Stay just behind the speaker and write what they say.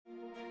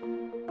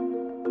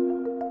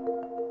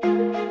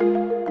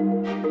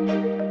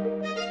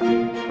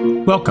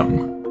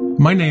Welcome.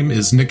 My name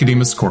is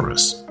Nicodemus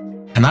Corvus,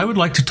 and I would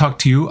like to talk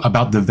to you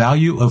about the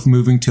value of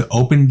moving to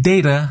open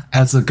data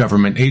as a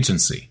government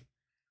agency.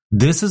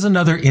 This is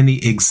another in the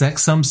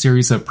ExecSum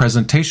series of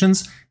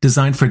presentations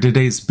designed for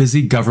today's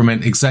busy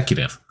government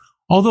executive,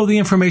 although the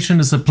information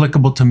is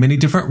applicable to many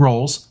different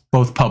roles,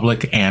 both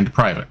public and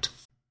private.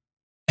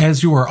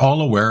 As you are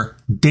all aware,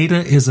 data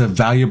is a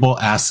valuable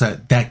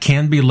asset that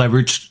can be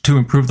leveraged to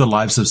improve the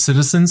lives of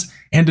citizens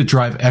and to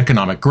drive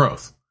economic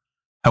growth.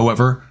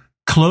 However,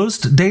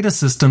 closed data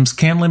systems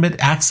can limit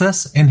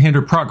access and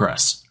hinder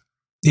progress.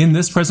 In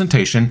this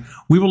presentation,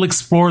 we will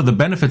explore the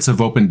benefits of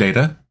open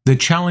data, the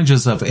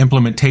challenges of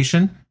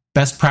implementation,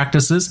 best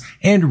practices,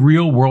 and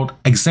real-world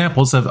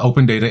examples of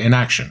open data in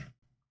action.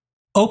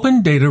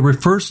 Open data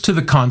refers to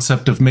the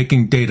concept of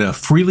making data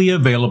freely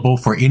available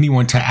for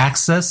anyone to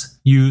access,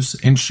 use,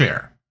 and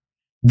share.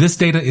 This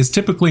data is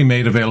typically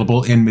made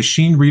available in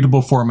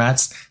machine-readable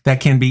formats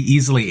that can be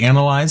easily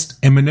analyzed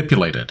and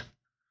manipulated.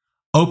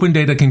 Open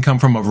data can come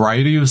from a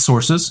variety of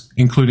sources,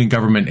 including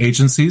government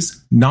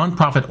agencies,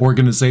 nonprofit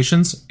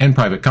organizations, and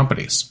private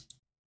companies.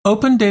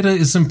 Open data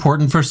is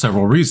important for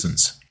several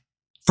reasons.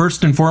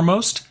 First and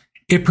foremost,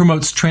 it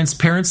promotes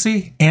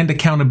transparency and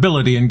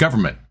accountability in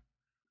government.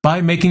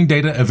 By making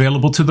data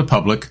available to the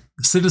public,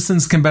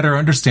 citizens can better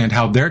understand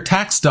how their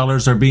tax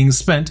dollars are being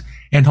spent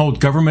and hold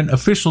government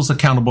officials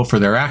accountable for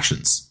their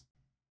actions.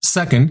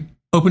 Second,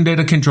 open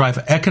data can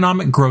drive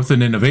economic growth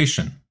and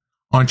innovation.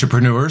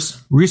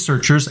 Entrepreneurs,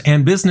 researchers,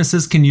 and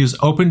businesses can use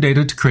open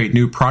data to create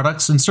new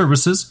products and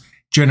services,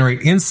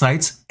 generate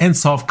insights, and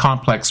solve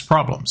complex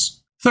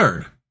problems.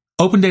 Third,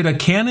 open data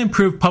can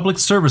improve public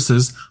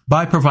services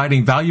by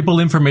providing valuable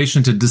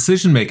information to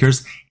decision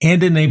makers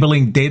and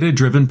enabling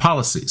data-driven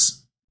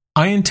policies.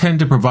 I intend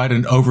to provide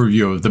an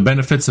overview of the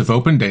benefits of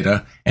open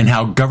data and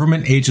how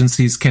government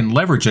agencies can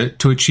leverage it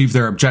to achieve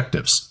their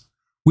objectives.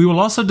 We will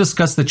also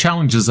discuss the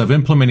challenges of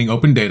implementing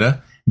open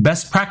data,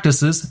 best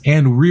practices,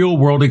 and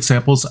real-world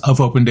examples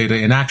of open data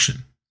in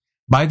action.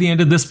 By the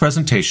end of this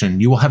presentation,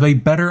 you will have a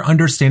better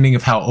understanding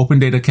of how open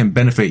data can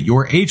benefit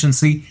your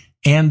agency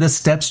and the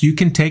steps you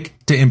can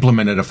take to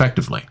implement it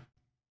effectively.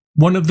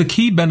 One of the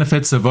key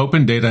benefits of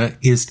open data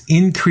is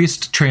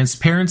increased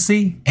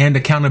transparency and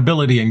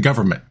accountability in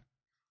government.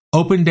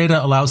 Open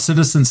data allows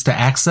citizens to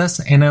access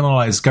and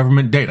analyze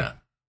government data,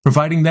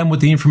 providing them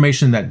with the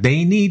information that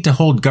they need to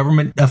hold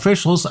government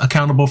officials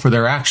accountable for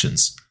their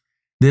actions.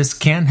 This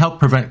can help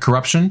prevent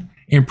corruption,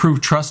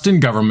 improve trust in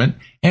government,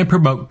 and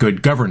promote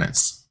good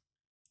governance.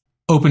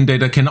 Open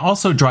data can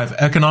also drive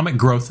economic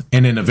growth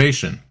and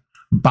innovation.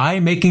 By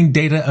making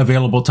data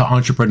available to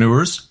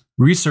entrepreneurs,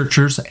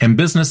 researchers, and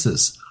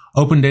businesses,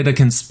 open data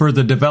can spur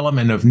the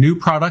development of new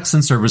products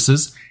and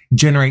services,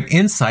 generate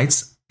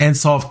insights, and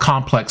solve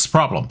complex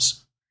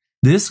problems.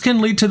 This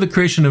can lead to the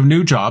creation of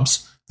new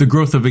jobs, the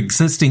growth of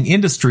existing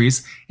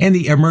industries, and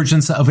the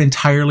emergence of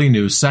entirely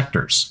new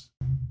sectors.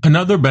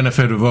 Another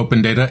benefit of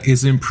open data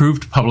is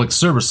improved public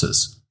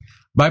services.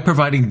 By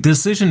providing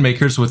decision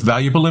makers with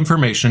valuable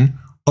information,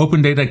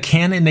 open data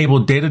can enable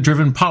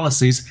data-driven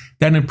policies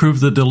that improve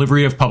the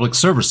delivery of public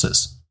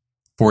services.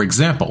 For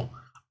example,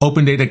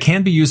 open data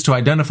can be used to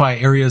identify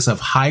areas of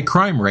high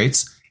crime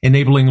rates,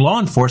 enabling law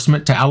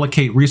enforcement to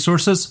allocate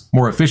resources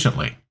more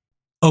efficiently.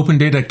 Open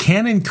data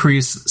can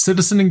increase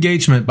citizen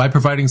engagement by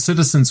providing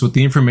citizens with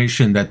the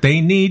information that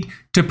they need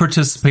to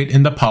participate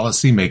in the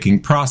policy-making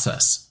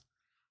process.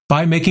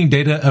 By making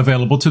data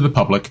available to the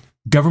public,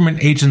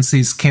 government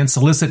agencies can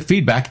solicit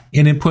feedback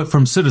and input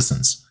from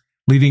citizens,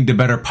 leading to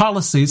better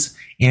policies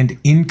and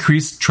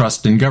increased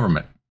trust in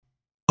government.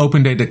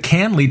 Open data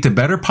can lead to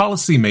better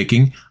policy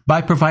making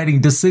by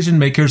providing decision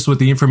makers with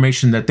the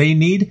information that they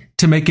need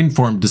to make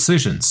informed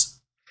decisions.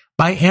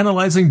 By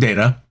analyzing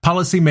data,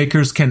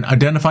 policymakers can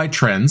identify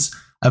trends,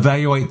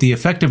 evaluate the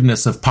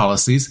effectiveness of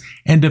policies,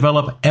 and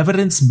develop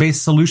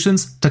evidence-based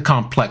solutions to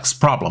complex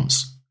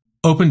problems.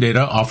 Open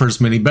data offers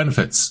many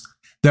benefits.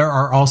 There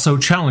are also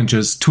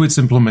challenges to its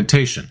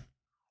implementation.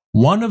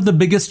 One of the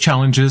biggest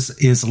challenges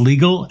is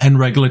legal and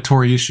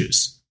regulatory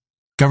issues.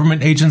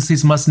 Government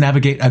agencies must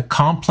navigate a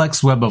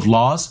complex web of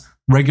laws,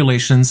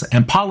 regulations,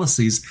 and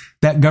policies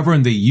that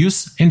govern the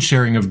use and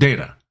sharing of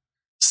data.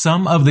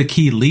 Some of the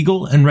key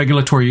legal and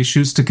regulatory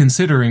issues to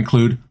consider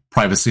include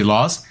privacy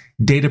laws,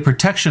 data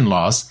protection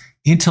laws,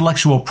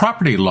 intellectual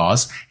property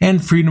laws,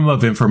 and freedom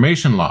of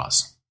information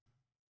laws.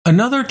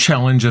 Another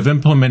challenge of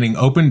implementing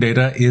open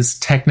data is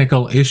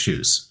technical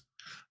issues.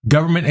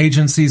 Government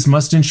agencies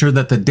must ensure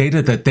that the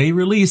data that they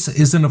release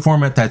is in a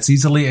format that's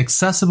easily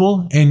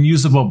accessible and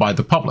usable by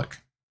the public.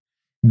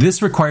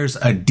 This requires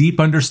a deep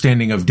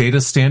understanding of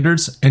data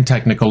standards and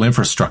technical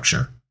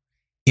infrastructure.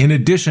 In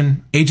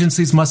addition,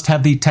 agencies must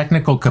have the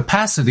technical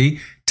capacity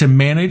to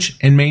manage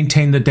and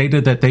maintain the data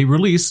that they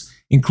release,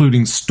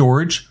 including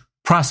storage,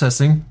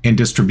 processing, and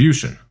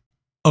distribution.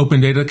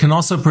 Open data can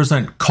also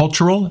present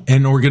cultural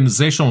and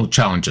organizational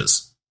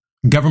challenges.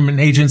 Government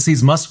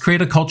agencies must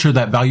create a culture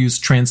that values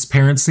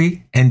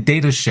transparency and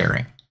data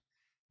sharing.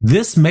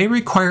 This may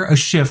require a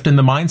shift in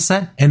the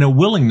mindset and a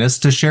willingness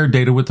to share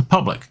data with the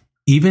public.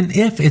 even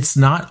if it's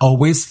not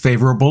always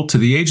favorable to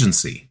the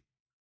agency.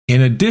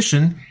 In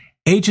addition,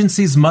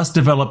 agencies must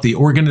develop the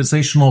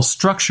organizational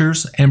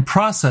structures and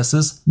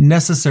processes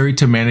necessary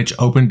to manage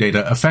open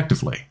data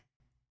effectively.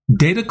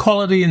 Data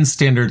quality and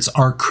standards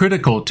are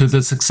critical to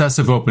the success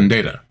of open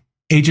data.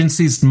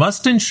 Agencies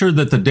must ensure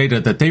that the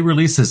data that they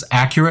release is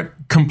accurate,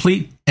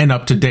 complete, and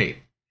up to date.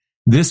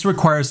 This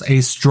requires a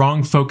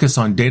strong focus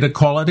on data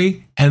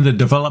quality and the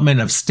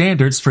development of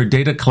standards for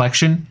data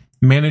collection,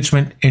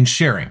 management, and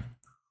sharing.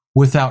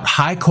 Without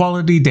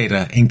high-quality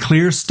data and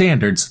clear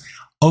standards,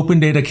 open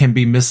data can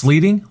be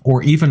misleading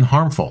or even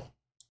harmful.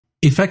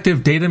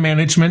 Effective data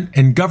management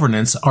and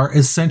governance are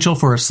essential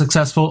for a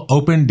successful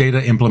open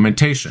data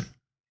implementation.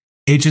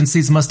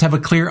 Agencies must have a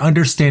clear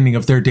understanding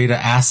of their data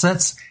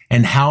assets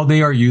and how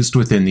they are used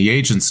within the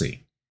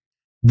agency.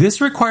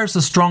 This requires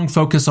a strong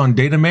focus on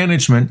data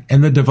management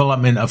and the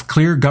development of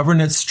clear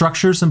governance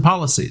structures and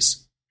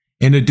policies.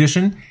 In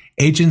addition,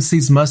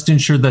 agencies must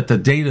ensure that the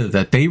data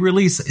that they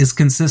release is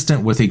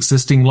consistent with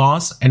existing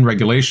laws and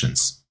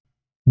regulations.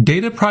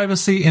 Data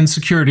privacy and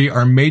security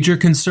are major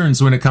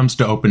concerns when it comes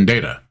to open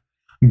data.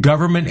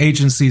 Government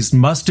agencies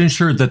must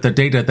ensure that the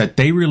data that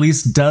they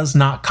release does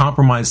not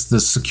compromise the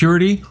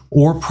security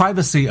or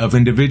privacy of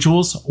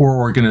individuals or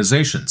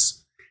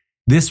organizations.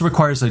 This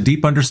requires a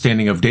deep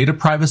understanding of data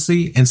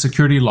privacy and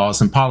security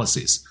laws and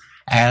policies,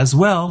 as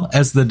well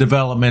as the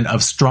development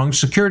of strong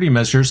security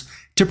measures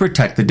to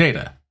protect the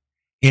data.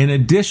 In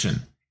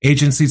addition,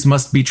 agencies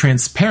must be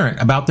transparent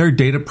about their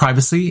data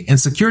privacy and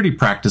security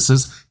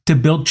practices to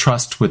build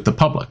trust with the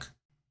public.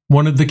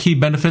 One of the key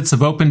benefits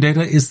of open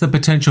data is the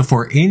potential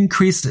for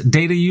increased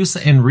data use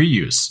and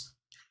reuse.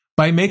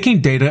 By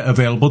making data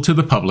available to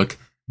the public,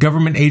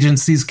 government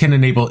agencies can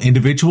enable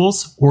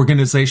individuals,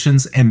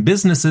 organizations, and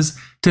businesses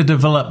to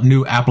develop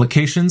new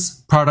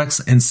applications, products,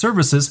 and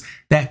services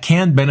that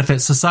can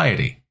benefit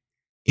society.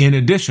 In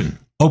addition,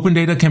 open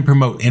data can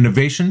promote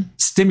innovation,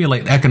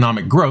 stimulate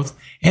economic growth,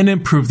 and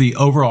improve the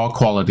overall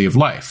quality of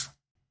life.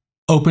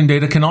 Open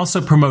data can also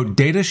promote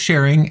data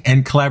sharing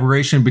and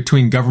collaboration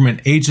between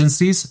government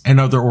agencies and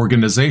other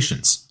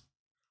organizations.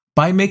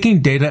 By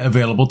making data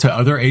available to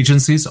other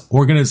agencies,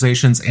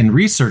 organizations, and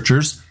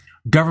researchers,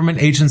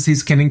 government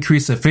agencies can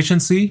increase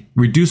efficiency,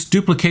 reduce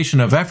duplication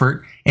of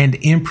effort, and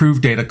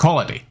improve data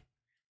quality.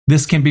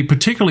 This can be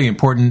particularly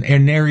important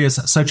in areas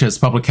such as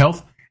public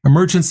health,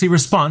 emergency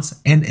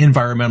response, and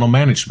environmental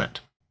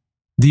management.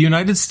 The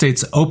United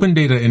States Open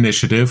Data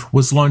Initiative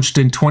was launched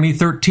in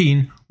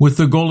 2013 with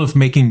the goal of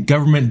making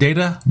government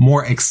data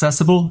more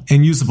accessible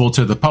and usable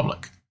to the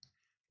public.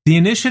 The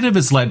initiative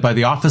is led by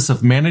the Office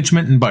of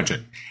Management and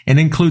Budget and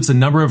includes a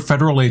number of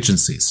federal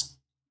agencies.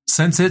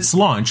 Since its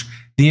launch,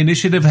 the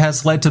initiative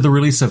has led to the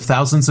release of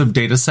thousands of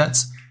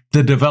datasets,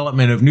 the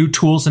development of new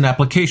tools and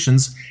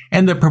applications,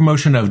 and the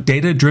promotion of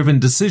data-driven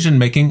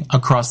decision-making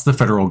across the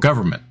federal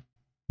government.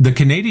 The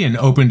Canadian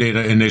Open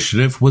Data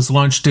Initiative was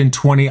launched in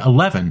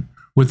 2011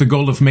 with the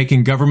goal of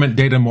making government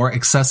data more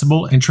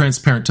accessible and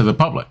transparent to the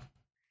public.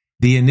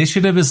 The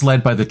initiative is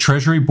led by the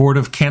Treasury Board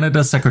of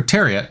Canada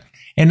Secretariat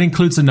and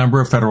includes a number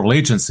of federal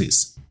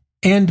agencies.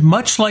 And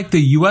much like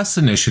the U.S.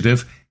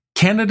 initiative,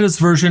 Canada's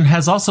version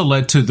has also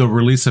led to the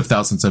release of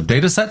thousands of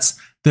datasets,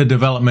 the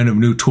development of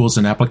new tools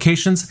and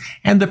applications,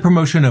 and the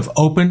promotion of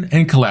open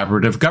and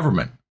collaborative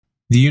government.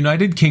 The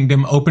United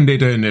Kingdom Open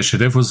Data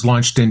Initiative was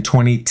launched in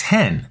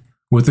 2010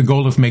 with the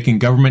goal of making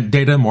government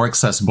data more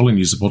accessible and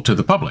usable to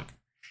the public.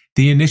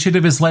 The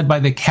initiative is led by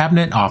the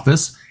Cabinet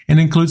Office and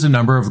includes a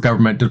number of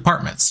government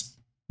departments.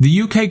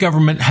 The UK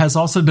government has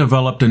also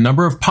developed a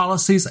number of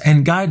policies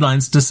and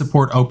guidelines to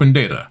support open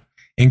data,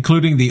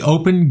 including the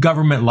Open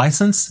Government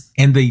License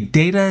and the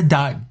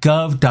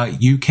data.gov.uk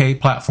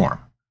platform.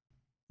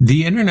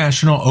 The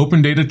International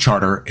Open Data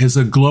Charter is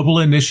a global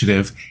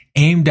initiative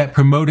aimed at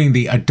promoting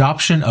the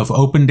adoption of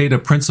open data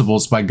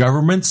principles by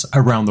governments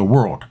around the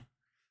world.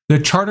 The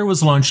charter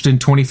was launched in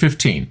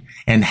 2015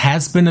 and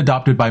has been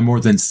adopted by more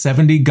than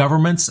 70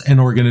 governments and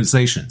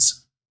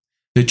organizations.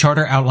 The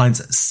charter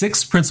outlines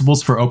 6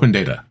 principles for open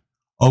data: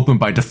 open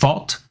by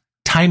default,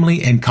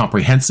 timely and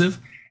comprehensive,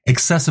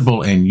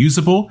 accessible and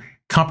usable,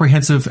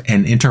 comprehensive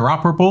and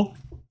interoperable,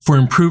 for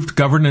improved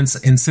governance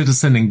and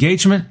citizen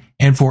engagement,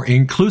 and for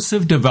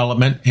inclusive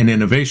development and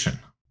innovation.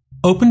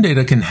 Open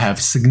data can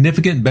have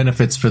significant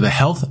benefits for the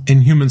health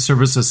and human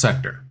services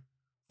sector.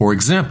 For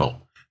example,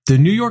 the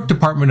New York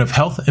Department of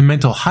Health and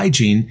Mental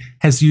Hygiene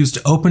has used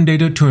open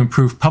data to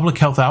improve public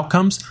health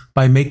outcomes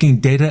by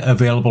making data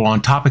available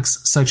on topics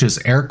such as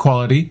air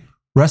quality,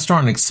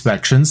 restaurant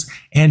inspections,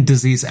 and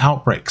disease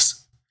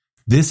outbreaks.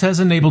 This has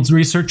enabled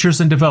researchers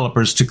and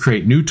developers to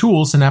create new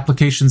tools and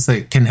applications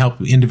that can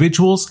help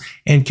individuals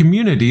and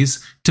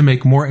communities to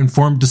make more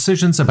informed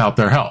decisions about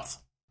their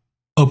health.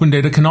 Open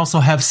data can also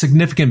have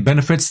significant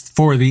benefits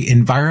for the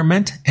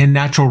environment and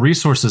natural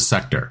resources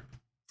sector.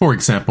 For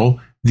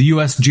example, the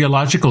U.S.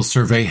 Geological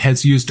Survey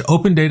has used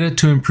open data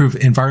to improve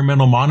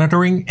environmental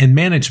monitoring and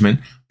management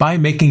by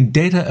making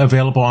data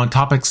available on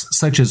topics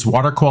such as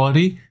water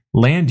quality,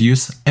 land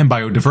use, and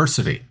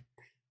biodiversity.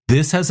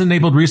 This has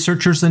enabled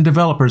researchers and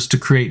developers to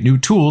create new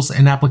tools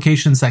and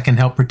applications that can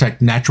help protect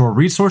natural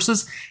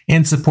resources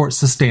and support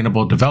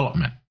sustainable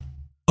development.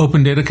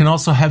 Open data can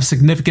also have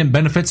significant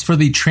benefits for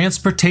the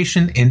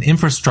transportation and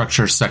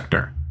infrastructure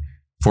sector.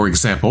 For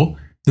example,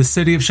 the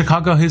city of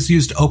Chicago has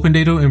used open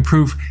data to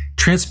improve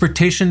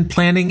transportation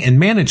planning and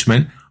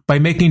management by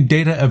making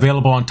data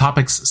available on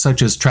topics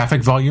such as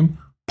traffic volume,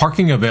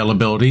 parking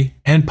availability,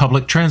 and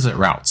public transit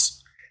routes.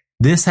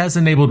 This has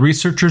enabled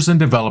researchers and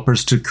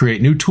developers to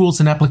create new tools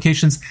and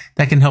applications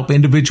that can help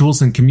individuals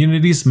and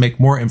communities make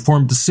more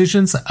informed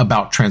decisions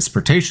about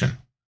transportation.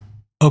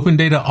 Open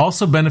data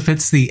also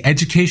benefits the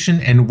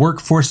education and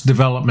workforce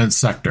development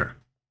sector.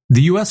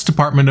 The U.S.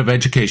 Department of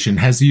Education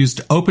has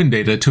used open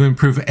data to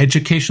improve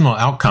educational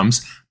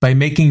outcomes by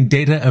making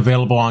data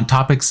available on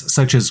topics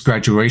such as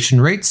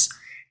graduation rates,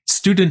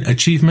 student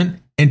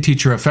achievement, and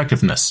teacher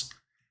effectiveness.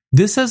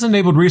 This has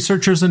enabled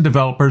researchers and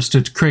developers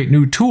to create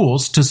new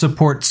tools to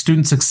support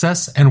student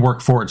success and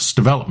workforce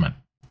development.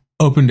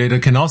 Open data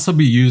can also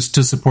be used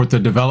to support the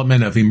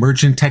development of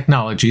emerging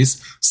technologies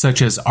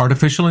such as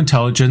artificial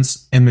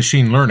intelligence and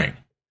machine learning.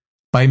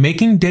 By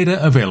making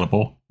data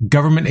available,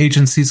 government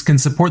agencies can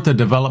support the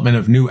development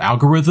of new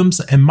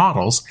algorithms and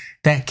models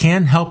that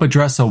can help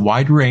address a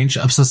wide range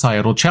of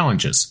societal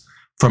challenges,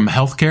 from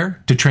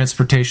healthcare to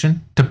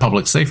transportation to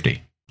public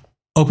safety.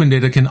 Open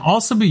data can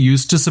also be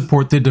used to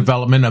support the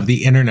development of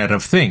the Internet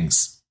of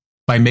Things.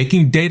 By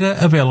making data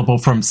available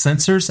from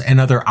sensors and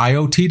other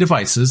IoT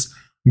devices,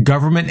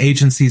 government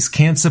agencies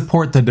can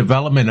support the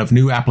development of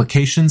new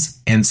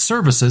applications and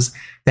services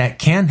that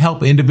can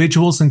help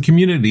individuals and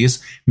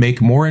communities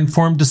make more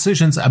informed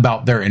decisions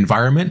about their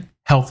environment,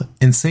 health,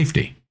 and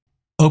safety.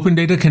 Open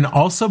data can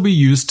also be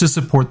used to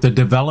support the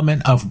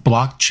development of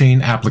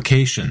blockchain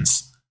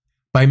applications.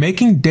 By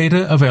making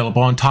data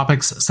available on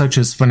topics such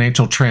as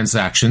financial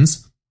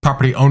transactions,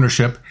 property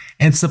ownership,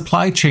 and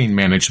supply chain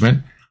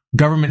management,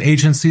 government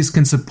agencies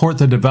can support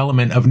the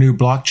development of new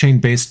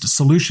blockchain-based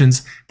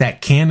solutions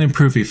that can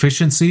improve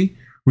efficiency,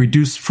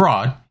 reduce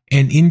fraud,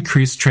 and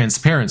increase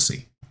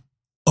transparency.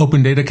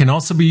 Open data can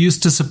also be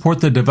used to support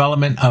the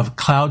development of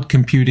cloud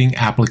computing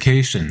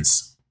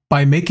applications.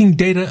 By making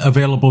data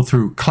available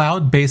through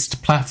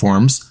cloud-based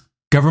platforms,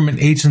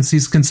 government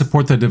agencies can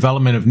support the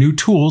development of new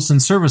tools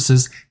and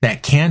services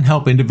that can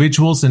help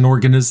individuals and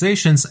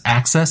organizations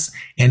access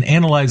and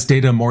analyze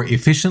data more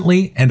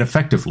efficiently and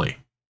effectively.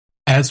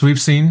 As we've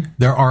seen,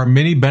 there are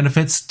many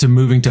benefits to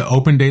moving to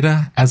open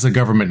data as a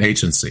government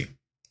agency.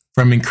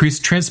 From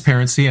increased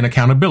transparency and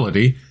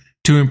accountability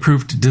to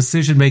improved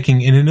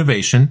decision-making and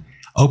innovation,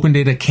 open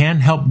data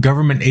can help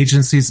government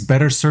agencies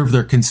better serve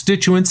their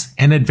constituents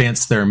and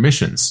advance their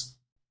missions.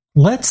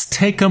 Let's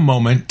take a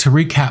moment to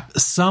recap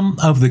some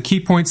of the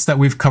key points that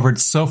we've covered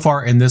so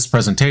far in this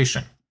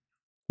presentation.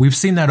 We've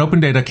seen that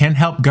open data can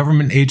help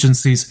government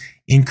agencies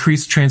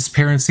increase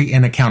transparency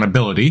and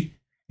accountability,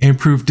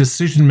 improve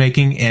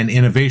decision-making and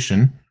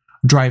innovation,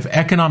 drive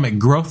economic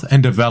growth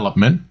and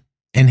development,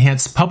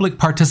 enhance public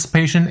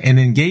participation and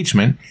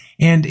engagement,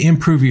 and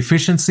improve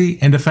efficiency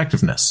and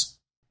effectiveness.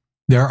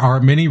 There are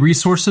many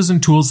resources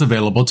and tools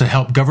available to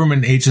help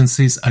government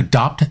agencies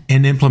adopt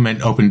and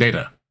implement open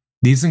data.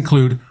 These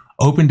include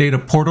open data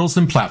portals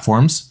and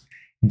platforms,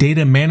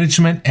 data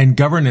management and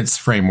governance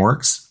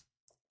frameworks,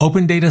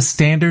 open data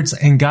standards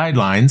and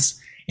guidelines,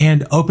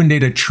 and open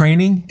data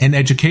training and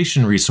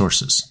education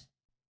resources.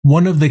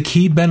 One of the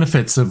key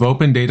benefits of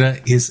open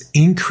data is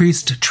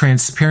increased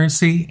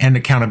transparency and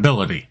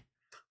accountability.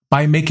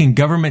 By making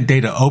government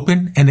data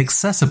open and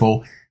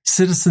accessible,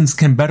 citizens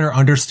can better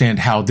understand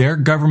how their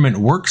government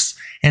works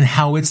and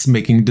how it's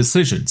making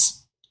decisions.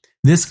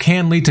 This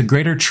can lead to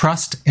greater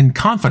trust and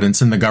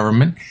confidence in the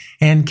government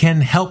and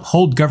can help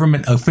hold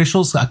government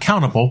officials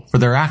accountable for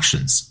their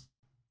actions.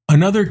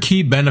 Another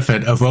key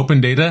benefit of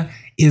open data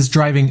is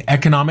driving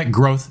economic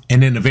growth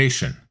and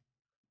innovation.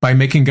 By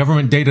making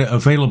government data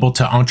available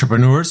to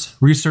entrepreneurs,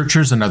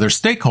 researchers, and other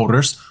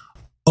stakeholders,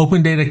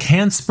 open data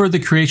can spur the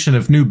creation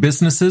of new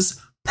businesses,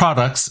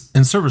 products,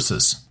 and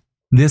services.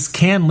 This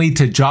can lead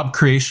to job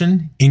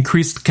creation,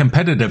 increased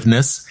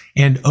competitiveness,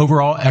 and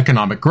overall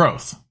economic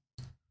growth.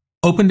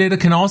 Open data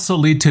can also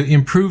lead to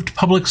improved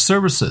public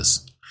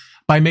services.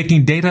 By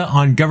making data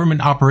on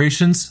government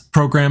operations,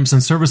 programs,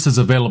 and services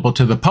available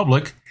to the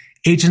public,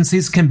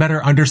 agencies can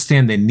better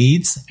understand the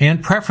needs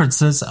and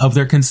preferences of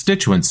their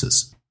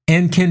constituencies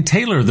and can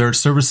tailor their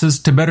services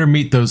to better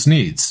meet those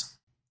needs.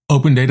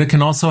 Open data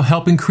can also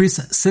help increase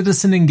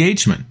citizen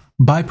engagement.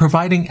 By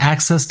providing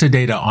access to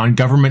data on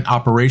government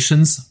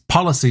operations,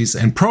 policies,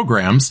 and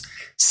programs,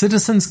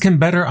 citizens can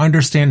better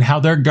understand how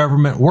their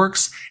government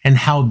works and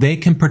how they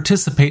can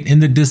participate in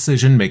the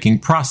decision-making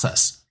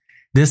process.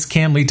 This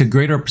can lead to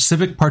greater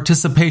civic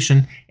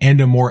participation and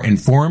a more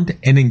informed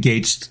and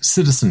engaged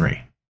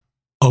citizenry.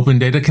 Open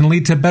data can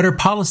lead to better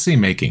policy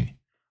making.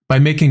 By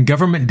making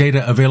government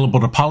data available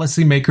to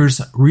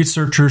policymakers,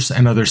 researchers,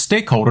 and other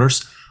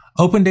stakeholders,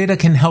 open data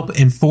can help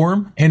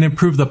inform and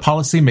improve the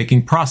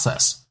policy-making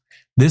process.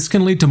 This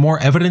can lead to more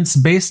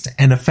evidence-based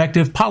and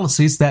effective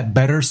policies that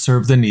better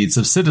serve the needs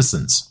of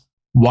citizens.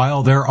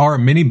 While there are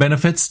many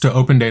benefits to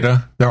open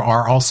data, there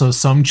are also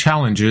some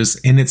challenges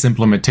in its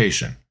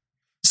implementation.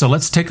 So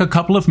let's take a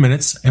couple of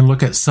minutes and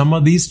look at some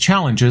of these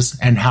challenges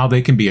and how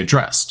they can be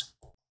addressed.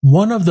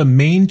 One of the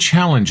main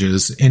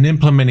challenges in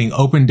implementing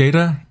open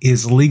data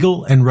is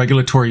legal and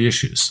regulatory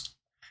issues.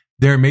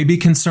 There may be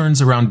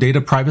concerns around data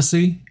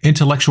privacy,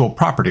 intellectual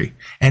property,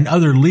 and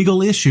other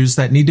legal issues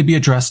that need to be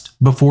addressed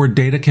before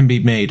data can be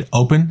made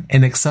open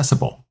and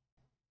accessible.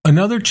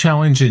 Another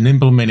challenge in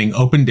implementing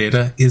open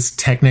data is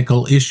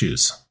technical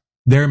issues.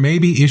 There may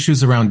be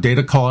issues around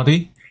data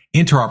quality,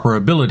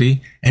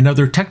 interoperability, and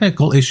other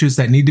technical issues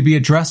that need to be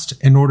addressed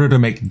in order to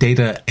make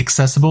data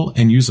accessible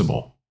and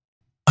usable.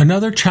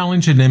 Another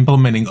challenge in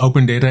implementing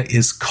open data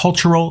is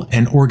cultural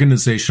and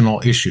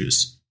organizational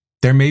issues.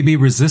 There may be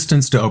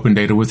resistance to open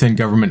data within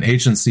government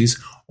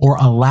agencies or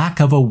a lack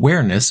of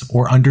awareness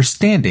or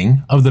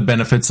understanding of the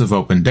benefits of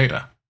open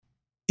data.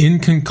 In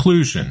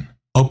conclusion,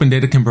 open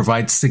data can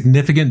provide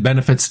significant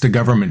benefits to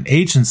government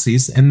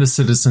agencies and the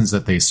citizens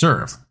that they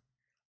serve.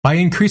 By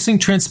increasing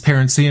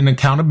transparency and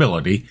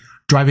accountability,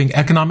 driving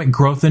economic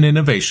growth and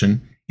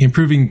innovation,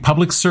 improving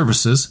public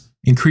services,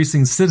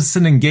 increasing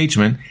citizen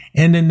engagement,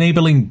 and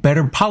enabling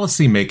better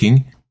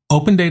policymaking,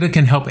 open data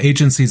can help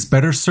agencies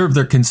better serve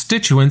their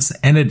constituents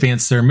and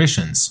advance their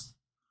missions.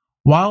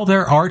 While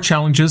there are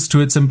challenges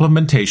to its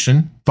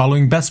implementation,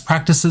 following best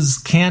practices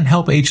can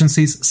help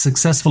agencies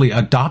successfully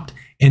adopt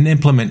and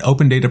implement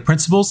open data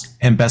principles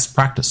and best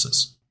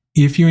practices.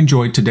 If you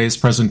enjoyed today's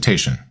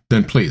presentation,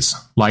 then please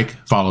like,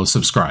 follow,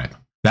 subscribe.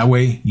 That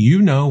way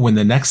you know when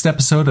the next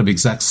episode of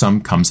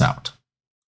ExecSum comes out.